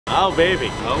Oh baby.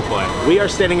 Oh boy. We are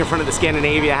standing in front of the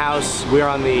Scandinavia House. We're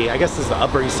on the, I guess this is the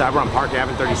Upper East Side. We're on Park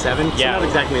Avenue 37. Yeah. Not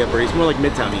exactly Upper East, more like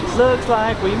Midtown East. Looks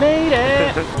like we made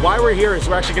it. Why we're here is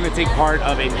we're actually going to take part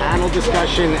of a panel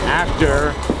discussion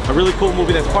after a really cool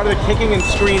movie that's part of the Kicking and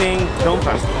Screening Film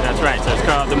Festival. That's right. So it's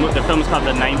called, the film is called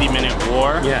The 90-Minute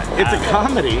War. Yeah, it's a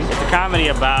comedy. It's a comedy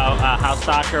about how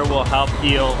soccer will help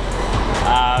heal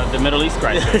the Middle East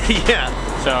crisis. Yeah.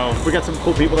 So we got some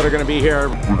cool people that are going to be here.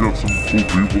 We're going to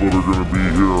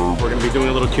be doing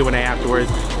a little Q&A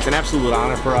afterwards. It's an absolute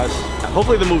honor for us.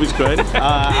 Hopefully the movie's good.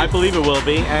 I believe it will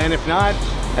be. And if not,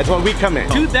 that's when we come in.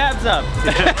 2 dabs up.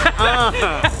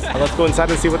 Let's go inside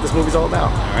and see what this movie's all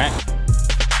about. All right.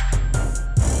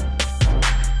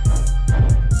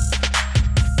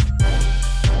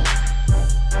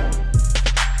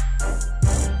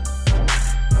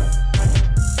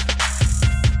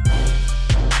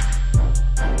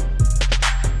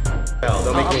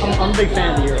 I'm a big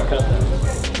fan of the Euro Cup though.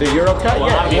 The Euro Cup?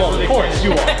 Well, Yeah, well, of course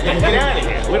you are. Get out of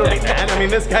here. We don't need that. I mean,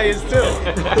 this guy is too.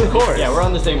 Of course. Yeah, we're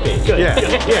on the same page. Good. Yeah,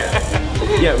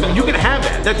 yeah, you can have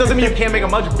that. That doesn't mean you can't make a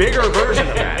much bigger version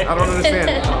of that. I don't understand.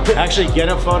 Actually, get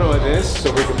a photo of this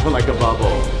so we can put like a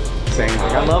bubble saying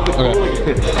like, I love the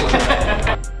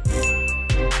Cooligans.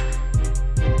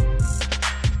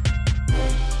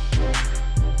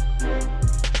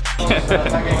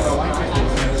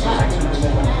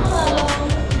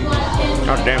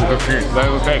 God damn good food. That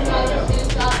was okay.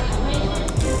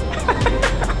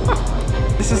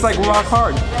 This is like rock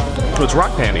hard. It's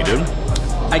rock panty, dude.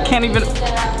 I can't even.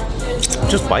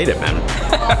 Just bite it, man.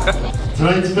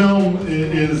 Tonight's film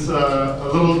is a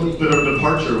little bit of a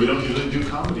departure. We don't usually do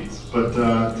comedies, but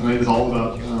tonight is all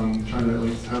about trying to at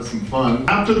least have some fun.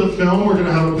 After the film, we're going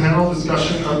to have a panel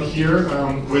discussion up here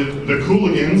with the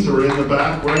Cooligans, who are in the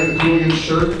back wearing the Cooligans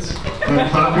shirts and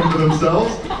clapping for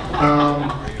themselves,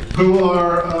 who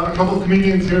are a couple of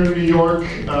comedians here in New York,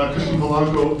 Christian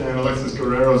Polanco and Alexis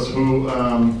Guerreros, who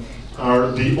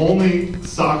are the only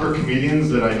soccer comedians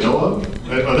that I know of.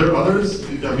 Are there others?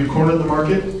 Have you cornered the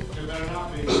market?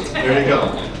 There you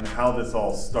go. How this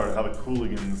all started, how the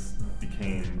Cooligans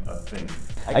became a thing.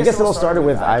 I guess it all started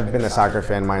with, I've been a soccer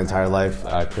fan my entire life.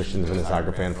 Christian's been a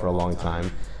soccer fan for a long time.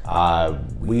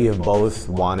 We have both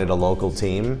wanted a local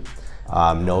team.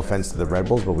 No offense to the Red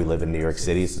Bulls, but we live in New York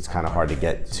City, so it's kind of hard to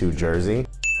get to Jersey.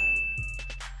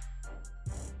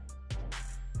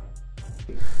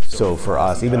 So for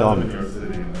us, even though I'm...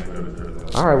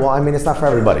 All right, well, I mean, it's not for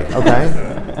everybody, okay?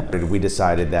 We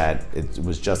decided that it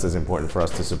was just as important for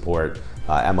us to support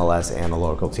MLS and a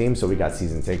local team, so we got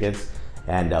season tickets.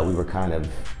 And we were kind of,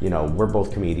 you know, we're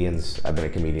both comedians. I've been a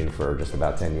comedian for just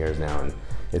about 10 years now, and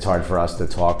it's hard for us to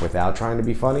talk without trying to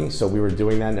be funny. So we were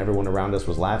doing that, and everyone around us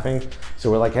was laughing.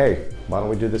 So we're like, hey, why don't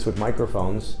we do this with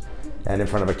microphones and in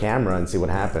front of a camera and see what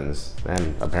happens?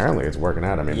 And apparently it's working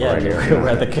out. I mean, Yeah, we're right here. we're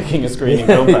at the Kicking and Screening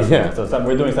Film Festival, Yeah. so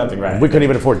we're doing something right. We couldn't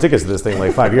even afford tickets to this thing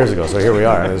like 5 years ago, so here we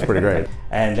are, and it's pretty great.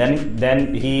 And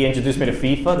then he introduced me to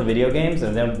FIFA, the video games,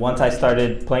 and then once I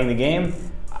started playing the game,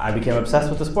 I became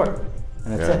obsessed with the sport.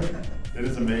 And that's it. It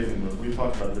is amazing. We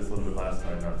talked about this a little bit last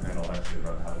night in our panel, actually,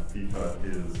 about how FIFA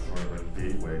is sort of a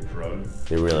gateway drug.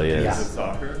 It really is. To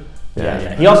soccer.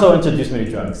 Yeah. He also introduced me to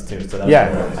drugs too, so that was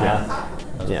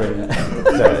So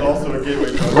it's also a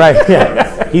gateway drug. Right,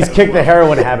 yeah. He's kicked the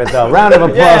heroin habit though. Round of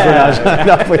applause for that.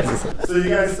 No, please. So you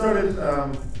guys started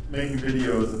making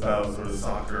videos about sort of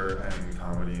soccer and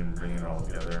comedy and bringing it all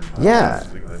together. Yeah.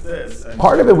 Like this. And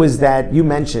Part of it was that you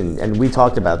mentioned, and we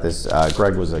talked about this,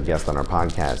 Greg was a guest on our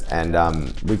podcast, and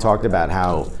we talked about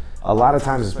how a lot of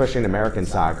times, especially in American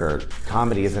soccer,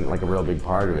 comedy isn't like a real big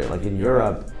part of it. Like in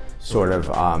Europe, sort of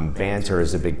banter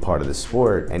is a big part of the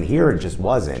sport, and here it just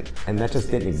wasn't, and that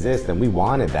just didn't exist, and we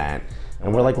wanted that.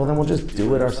 And we're like, well, then we'll just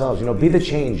do it ourselves. You know, be the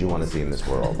change you want to see in this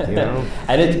world. You know.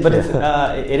 And it is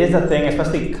a thing,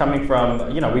 especially coming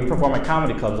from, you know, we perform at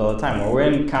comedy clubs all the time. When we're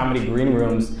in comedy green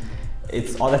rooms,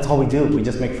 that's all we do. We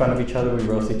just make fun of each other, we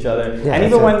roast each other. Yeah, and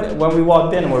even when we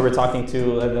walked in and we were talking to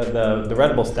the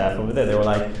Red Bull staff over there, they were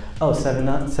like, oh,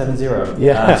 7-0.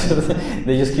 Yeah.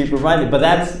 They just keep reminding. But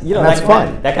that's, you know, that's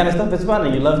fun. That kind of stuff is fun,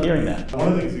 and you love hearing that. one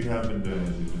of the things you have been doing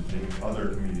is you've been taking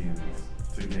other comedians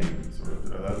to games, or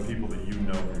other people that you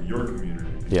know from your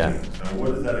community to games. Now, what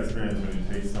is that experience when you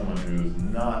take someone who's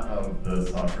not of the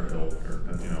soccer ilk, or,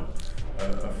 you know,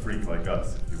 a freak like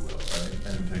us, if you will, right?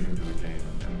 And take them to the game?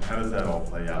 And how does that all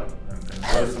play out? And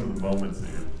what are some of the moments that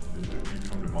you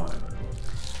come to mind?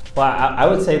 Well, I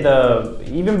would say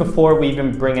even before we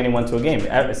even bring anyone to a game,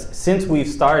 since we've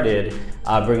started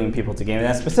bringing people to games,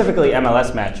 and specifically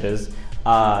MLS matches,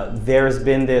 there's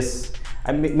been this,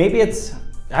 maybe it's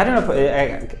I don't know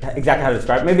exactly how to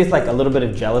describe it. Maybe it's like a little bit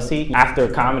of jealousy. After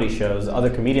comedy shows, other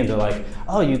comedians are like,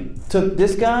 "Oh, you took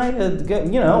this guy?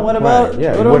 You know, what about? Right.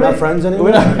 Yeah, what we're about not friends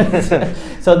anymore."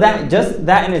 So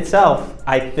that in itself,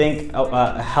 I think,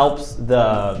 helps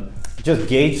just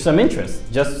gauge some interest.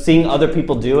 Just seeing other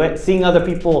people do it, seeing other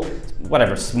people,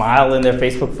 whatever, smile in their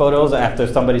Facebook photos after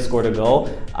somebody scored a goal.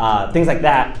 Things like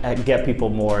that get people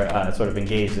more sort of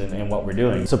engaged in what we're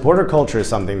doing. Supporter culture is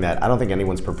something that I don't think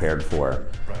anyone's prepared for.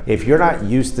 Right. If you're not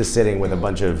used to sitting with a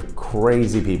bunch of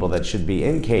crazy people that should be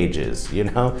in cages, you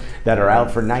know, that are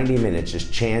out for 90 minutes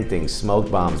just chanting smoke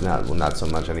bombs, not so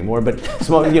much anymore, but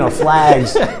smoke, you know,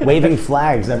 flags, waving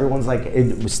flags, everyone's like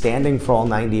standing for all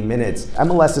 90 minutes.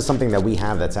 MLS is something that we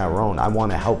have that's our own. I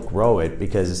want to help grow it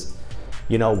because,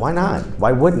 you know, why not?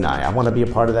 Why wouldn't I? I want to be a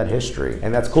part of that history.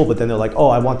 And that's cool, but then they're like, oh,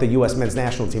 I want the US men's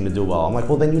national team to do well. I'm like,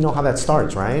 well, then you know how that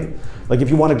starts, right? Like, if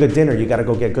you want a good dinner, you got to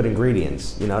go get good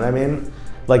ingredients. You know what I mean?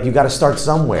 Like, you got to start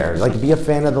somewhere. Like, be a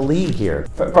fan of the league here.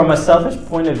 From a selfish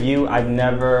point of view, I've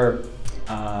never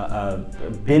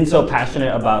been so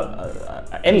passionate about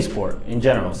any sport in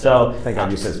general. So thank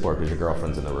God you said sport because your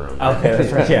girlfriend's in the room. Okay,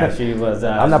 that's right. Yeah, she was.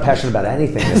 I'm not passionate about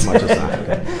anything as much as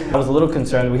I. I was a little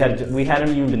concerned. We hadn't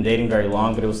even been dating very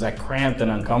long, but it was like cramped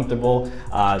and uncomfortable.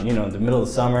 You know, in the middle of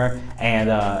the summer, and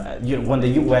when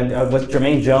was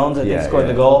Jermaine Jones I think scored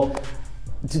the goal.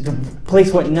 The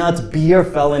place went nuts, beer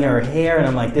fell in her hair, and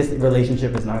I'm like, this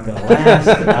relationship is not gonna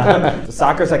last.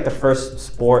 Soccer is like the first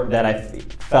sport that I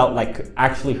felt like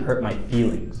actually hurt my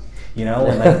feelings. You know,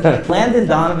 when like Landon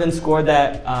Donovan scored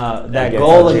that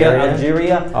goal against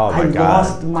Algeria, I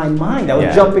lost my mind. I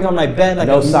was jumping on my bed. Like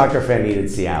no soccer fan needed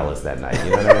Cialis that night.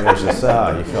 You know what I mean? It was just,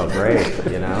 you felt great,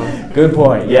 you know? Good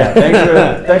point. Yeah,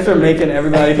 thanks for making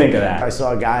everybody think of that. I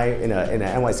saw a guy in a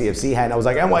NYCFC hat, and I was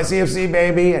like, NYCFC,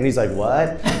 baby. And he's like,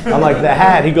 what? I'm like, the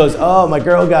hat. He goes, oh, my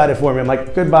girl got it for me. I'm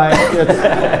like, goodbye.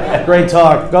 Great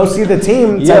talk. Go see the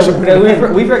team. Yeah,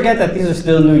 we forget that these are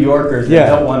still New Yorkers that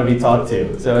don't want to be talked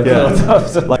to. So it's tough.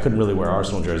 So I couldn't really wear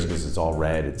Arsenal jersey because it's all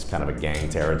red. It's kind of a gang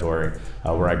territory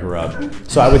where I grew up.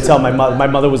 So I would tell my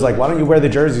mother was like, why don't you wear the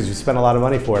jerseys? You spend a lot of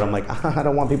money for it. I'm like, I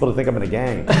don't want people to think I'm in a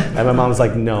gang. And my mom was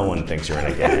like, no one thinks you're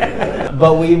in a gang.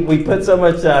 But we put so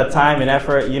much time and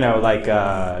effort, you know, like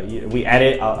we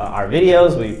edit our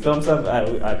videos, we film stuff.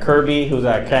 Kirby, who's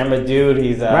our camera dude,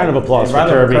 he's round of applause for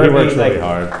Kirby. He works really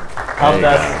hard. Helped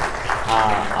us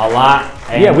a lot.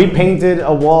 And yeah, we painted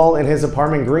a wall in his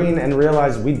apartment green and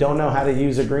realized we don't know how to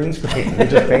use a green screen. We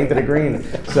just painted it green.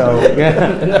 So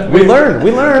yeah, we learned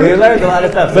a lot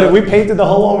of stuff. But we painted the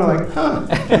whole wall and we're like, huh,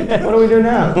 what do we do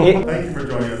now? Thank you for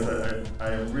joining us.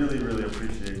 I really, really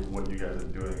appreciate what you guys are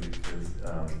doing because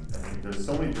I think there's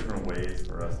so many different ways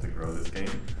for us to grow this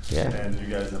game. Yeah. And you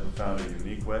guys have found a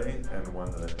unique way and one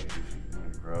that I think we should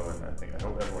continue to grow. And I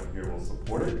hope everyone here will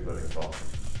support it because I think it's awesome.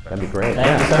 That'd be great.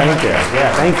 Thank you.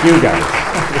 Yeah, thank you guys.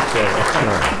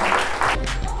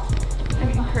 I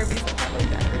mean, Kirby's probably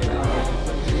better.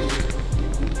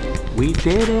 We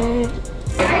did it.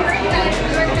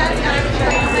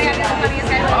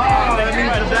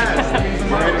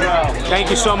 Thank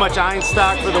you so much,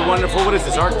 Einstock, for the wonderful, what is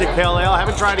this, Arctic Pale Ale? I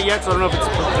haven't tried it yet, so I don't know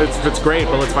if it's great,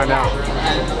 but let's find out.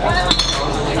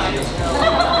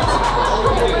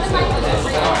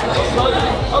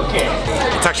 Okay.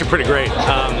 It's actually pretty great.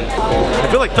 I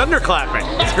feel like thunderclapping.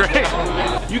 It's great.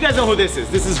 You guys know who this is.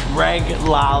 This is Greg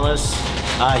Lalas.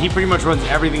 He pretty much runs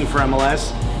everything for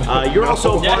MLS. You're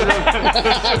also part of.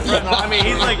 I mean,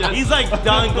 he's like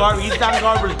Don Garber. He's Don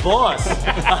Garber's boss.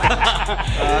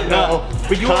 No,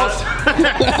 but you also.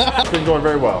 It's been going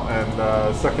very well,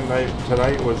 and second night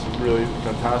tonight was really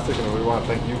fantastic, and we want to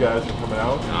thank you guys for coming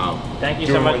out. Thank you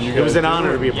so much. It was an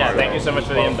honor to be a part of it. Thank you so much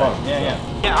for the invite.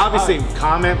 Yeah, obviously,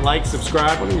 comment, like,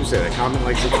 subscribe. What do you say that? Comment,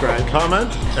 like, subscribe.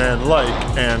 Comment and like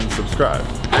and subscribe.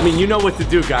 I mean, you know what to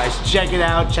do, guys. Check it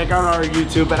out. Check out our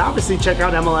YouTube, but obviously check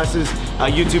out MLS's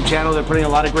YouTube channel. They're putting a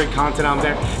lot of great content on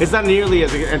there. It's not nearly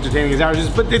as entertaining as ours,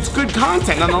 but it's good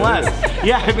content nonetheless.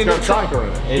 Yeah, I mean, they're trying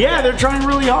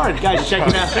really hard, guys. Check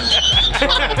it out.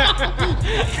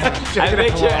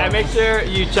 I make sure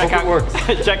you check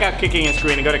out Kicking and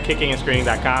Screening. Go to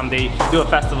kickingandscreening.com. They do a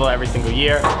festival every single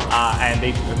year, and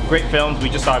they do great films. We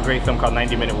just saw a great film called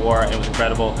 90-Minute War. It was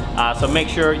incredible. So make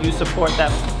sure you support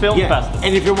that film festival.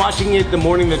 And if you're watching it the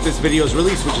morning that this video is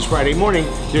released, which is Friday morning,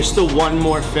 there's still one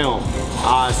more film.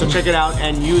 So check it out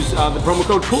and use the promo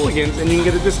code Cooligans, and you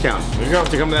can get a discount. There you go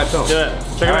to come to that film. Do it.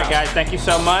 Check it out, guys. Thank you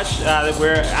so much.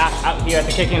 We're out here at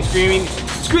the Kicking and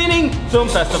Screening Film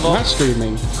Festival. Not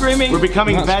screaming. Screaming. We're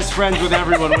becoming best friends with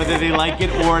everyone, whether they like it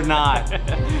or not.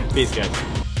 Peace, guys.